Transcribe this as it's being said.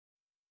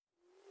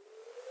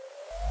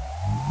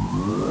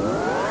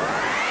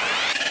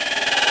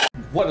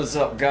What is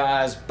up,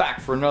 guys?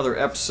 Back for another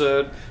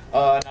episode.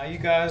 Now you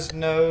guys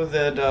know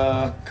that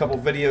a couple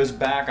videos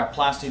back I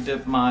plasti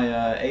dipped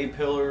my A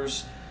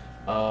pillars,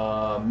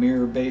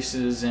 mirror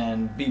bases,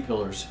 and B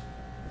pillars,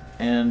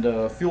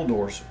 and fuel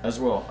doors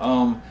as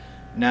well.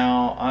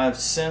 Now I've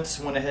since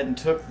went ahead and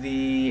took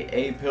the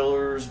A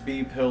pillars,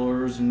 B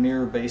pillars, and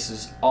mirror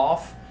bases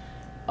off,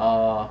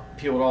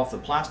 peeled off the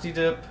plasti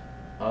dip,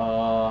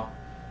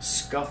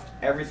 scuffed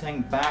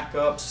everything back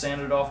up,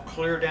 sanded off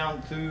clear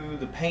down through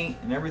the paint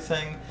and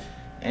everything,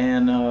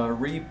 and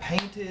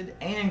repainted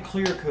and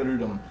clear coated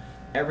them.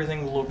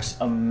 Everything looks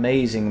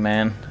amazing,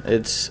 man.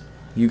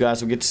 You guys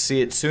will get to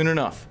see it soon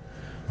enough.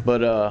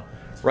 But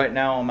right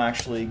now I'm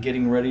actually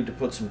getting ready to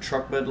put some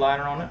truck bed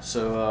liner on it,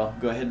 so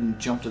go ahead and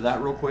jump to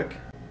that real quick.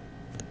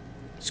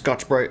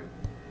 Scotch-Brite,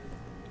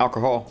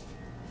 alcohol,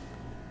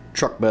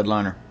 truck bed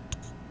liner.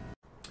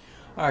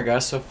 Alright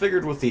guys, so I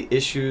figured with the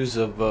issues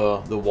of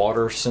the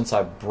water since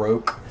I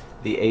broke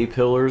the A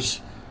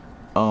pillars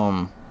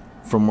from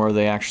where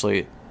they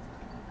actually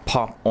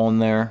pop on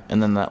there,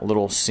 and then that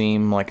little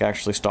seam like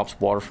actually stops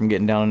water from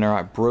getting down in there,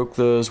 I broke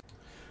those.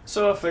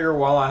 So I figure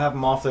while I have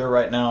them off there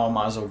right now, I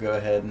might as well go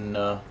ahead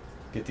and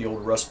get the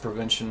old rust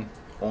prevention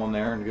on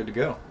there and good to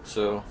go.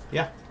 So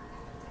yeah.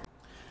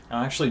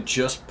 I actually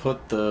just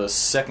put the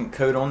second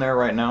coat on there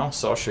right now,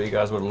 so I'll show you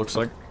guys what it looks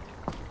like.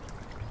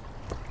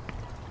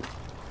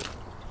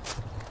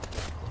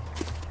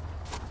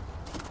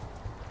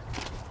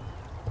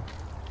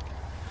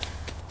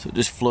 So it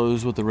just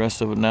flows with the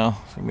rest of it now.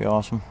 It's gonna be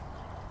awesome.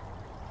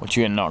 Which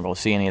you're not gonna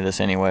see any of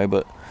this anyway,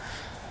 but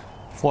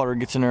if water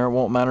gets in there, it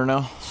won't matter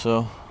now.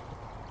 So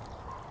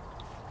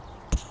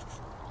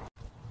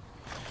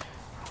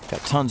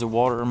got tons of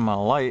water in my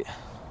light.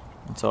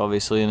 It's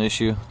obviously an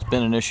issue. It's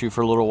been an issue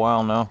for a little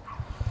while now.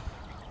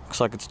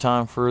 Looks like it's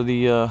time for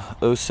the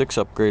 06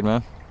 upgrade,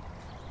 man.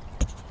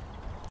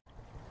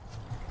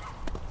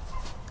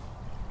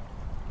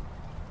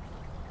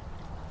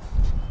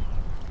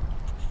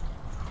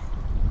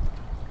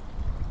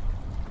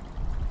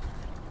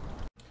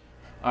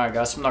 Alright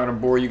guys, I'm not going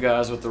to bore you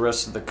guys with the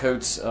rest of the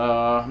coats.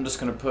 I'm just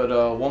going to put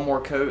one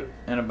more coat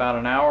in about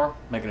an hour,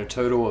 making a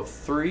total of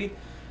 3.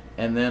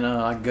 And then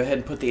I can go ahead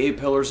and put the A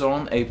pillars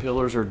on. A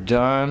pillars are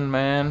done,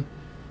 man.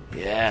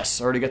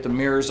 Yes, already got the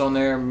mirrors on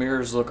there.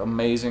 Mirrors look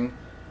amazing.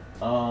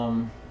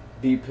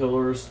 B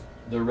pillars,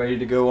 they're ready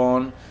to go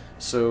on.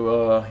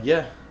 So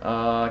yeah,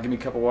 give me a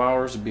couple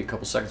hours. It'll be a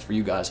couple seconds for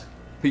you guys.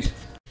 Peace.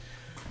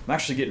 I'm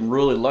actually getting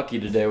really lucky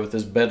today with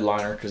this bed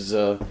liner because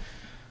I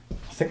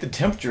think the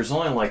temperature is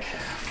only like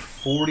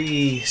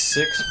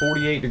 46,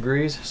 48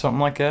 degrees, something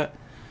like that.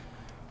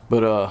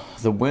 But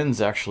the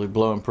wind's actually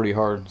blowing pretty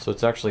hard, so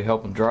it's actually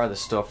helping dry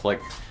this stuff. Like,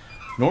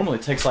 normally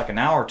it takes like an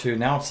hour or two.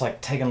 Now it's like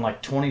taking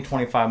like 20,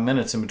 25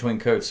 minutes in between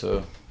coats, so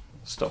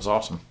this stuff's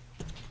awesome.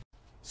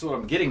 So what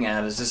I'm getting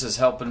at is this is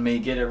helping me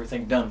get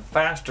everything done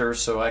faster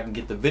so I can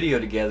get the video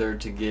together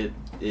to get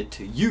it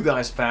to you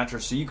guys faster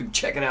so you can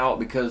check it out,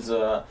 because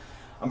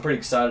I'm pretty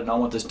excited and I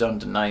want this done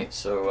tonight.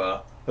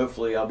 So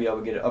hopefully I'll be able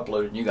to get it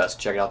uploaded and you guys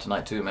can check it out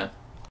tonight too, man.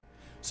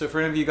 So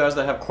for any of you guys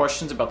that have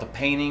questions about the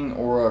painting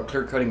or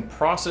clear coating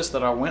process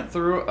that I went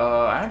through,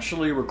 I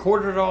actually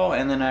recorded it all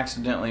and then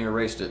accidentally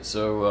erased it.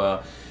 So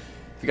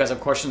if you guys have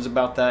questions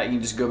about that, you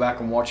can just go back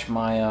and watch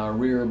my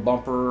rear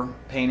bumper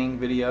painting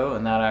video,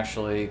 and that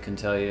actually can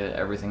tell you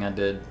everything I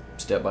did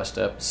step by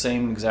step.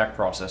 Same exact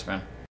process,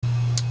 man.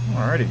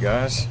 Alrighty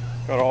guys,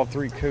 got all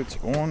 3 coats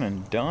on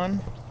and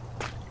done.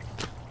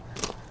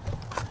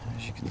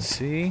 As you can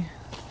see,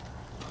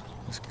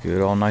 it's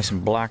good, all nice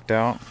and blacked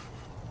out.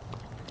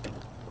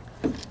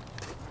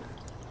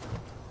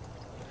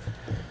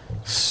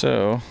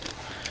 So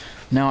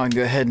now I can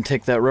go ahead and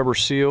take that rubber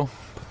seal,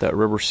 put that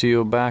rubber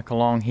seal back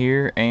along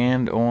here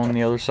and on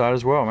the other side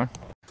as well, man.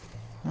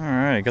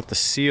 Alright, I got the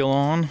seal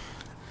on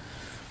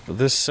for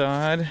this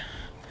side,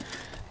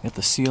 got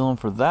the seal on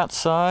for that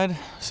side,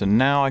 so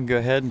now I can go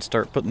ahead and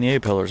start putting the A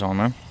pillars on,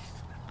 man.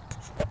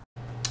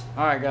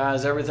 Alright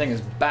guys, everything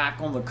is back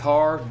on the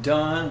car,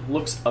 done,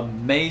 looks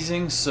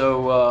amazing,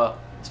 so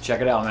let's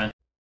check it out, man.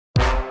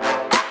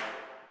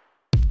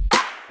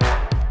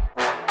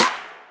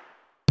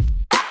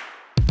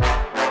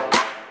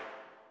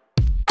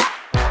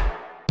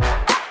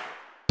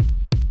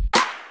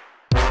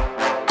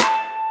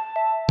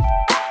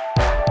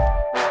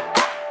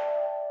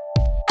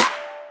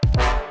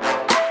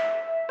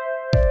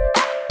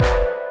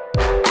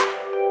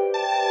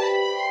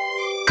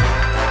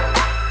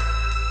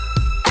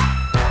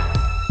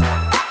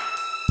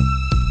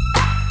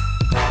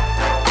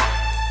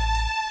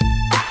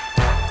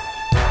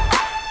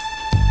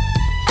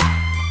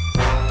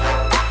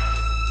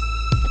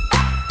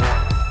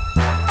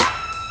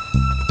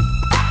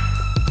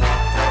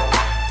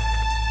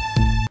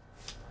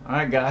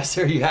 Alright guys,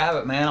 there you have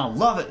it, man. I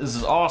love it. This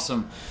is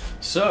awesome.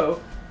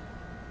 So,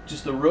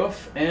 just the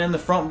roof and the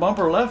front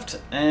bumper left,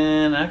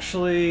 and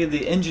actually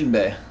the engine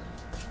bay,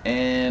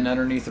 and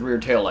underneath the rear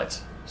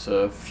taillights. So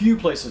a few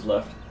places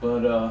left,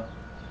 but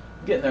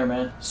getting there,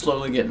 man.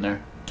 Slowly getting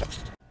there.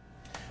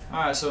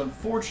 Alright, so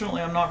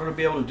unfortunately I'm not going to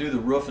be able to do the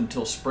roof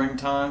until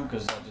springtime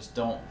because I just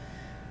don't.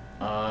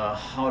 I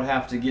would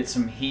have to get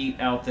some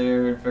heat out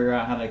there and figure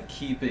out how to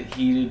keep it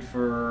heated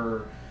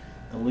for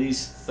at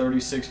least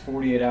 36,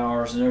 48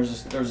 hours, and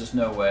there's just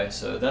no way.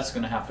 So that's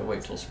going to have to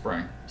wait till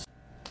spring.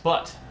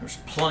 But there's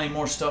plenty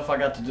more stuff I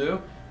got to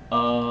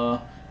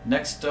do.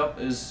 Next up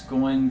is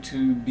going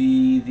to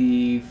be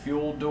the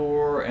fuel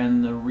door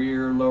and the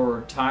rear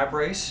lower tie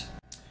brace.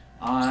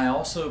 I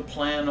also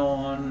plan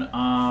on,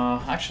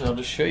 actually I'll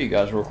just show you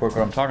guys real quick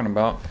what I'm talking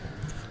about.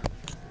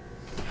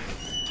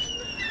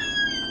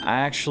 I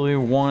actually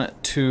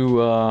want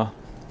to,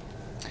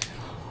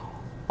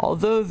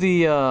 although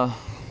the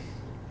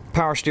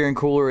power steering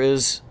cooler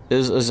is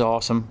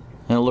awesome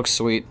and it looks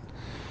sweet,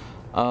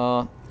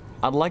 I'd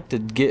like to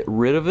get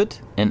rid of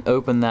it and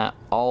open that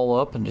all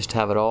up and just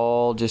have it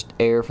all just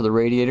air for the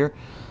radiator.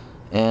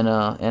 And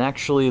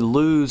actually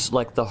lose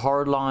like the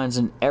hard lines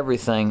and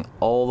everything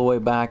all the way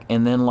back,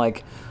 and then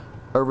like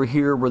over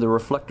here where the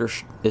reflector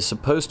is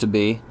supposed to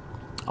be,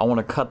 I want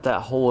to cut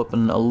that hole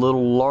open a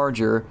little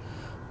larger,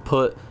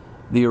 put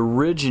the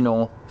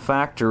original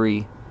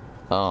factory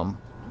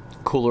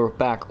cooler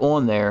back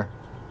on there,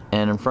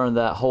 and in front of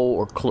that hole,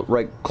 or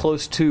right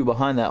close to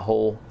behind that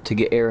hole to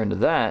get air into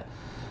that.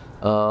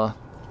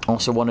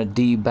 Also want to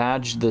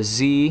debadge the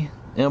Z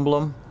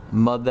emblem,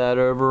 mud that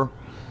over,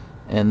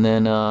 and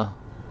then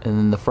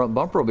the front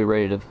bumper will be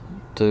ready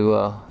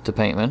to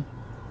paint, man.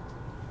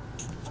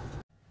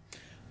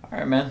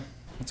 Alright, man.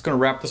 That's going to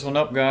wrap this one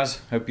up, guys.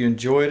 Hope you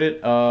enjoyed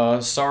it.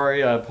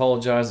 Sorry, I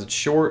apologize it's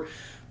short,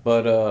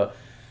 but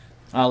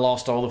I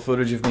lost all the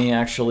footage of me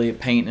actually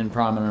painting and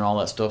priming and all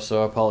that stuff,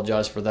 so I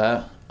apologize for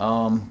that.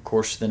 Of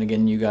course, then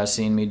again, you guys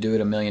seen me do it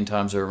a million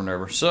times over and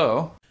over.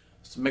 So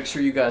make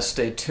sure you guys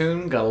stay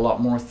tuned. Got a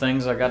lot more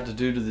things I got to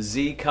do to the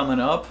Z coming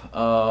up.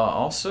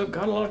 Also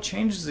got a lot of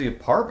changes to the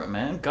apartment,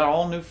 man. Got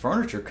all new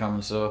furniture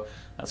coming, so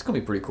that's gonna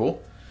be pretty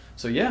cool.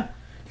 So yeah,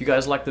 if you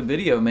guys like the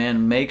video,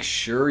 man, make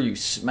sure you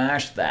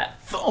smash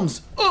that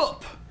thumbs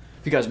up.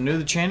 If you guys are new to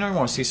the channel and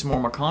want to see some more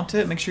of my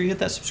content, make sure you hit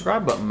that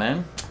subscribe button,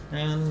 man.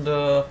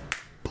 And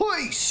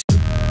peace.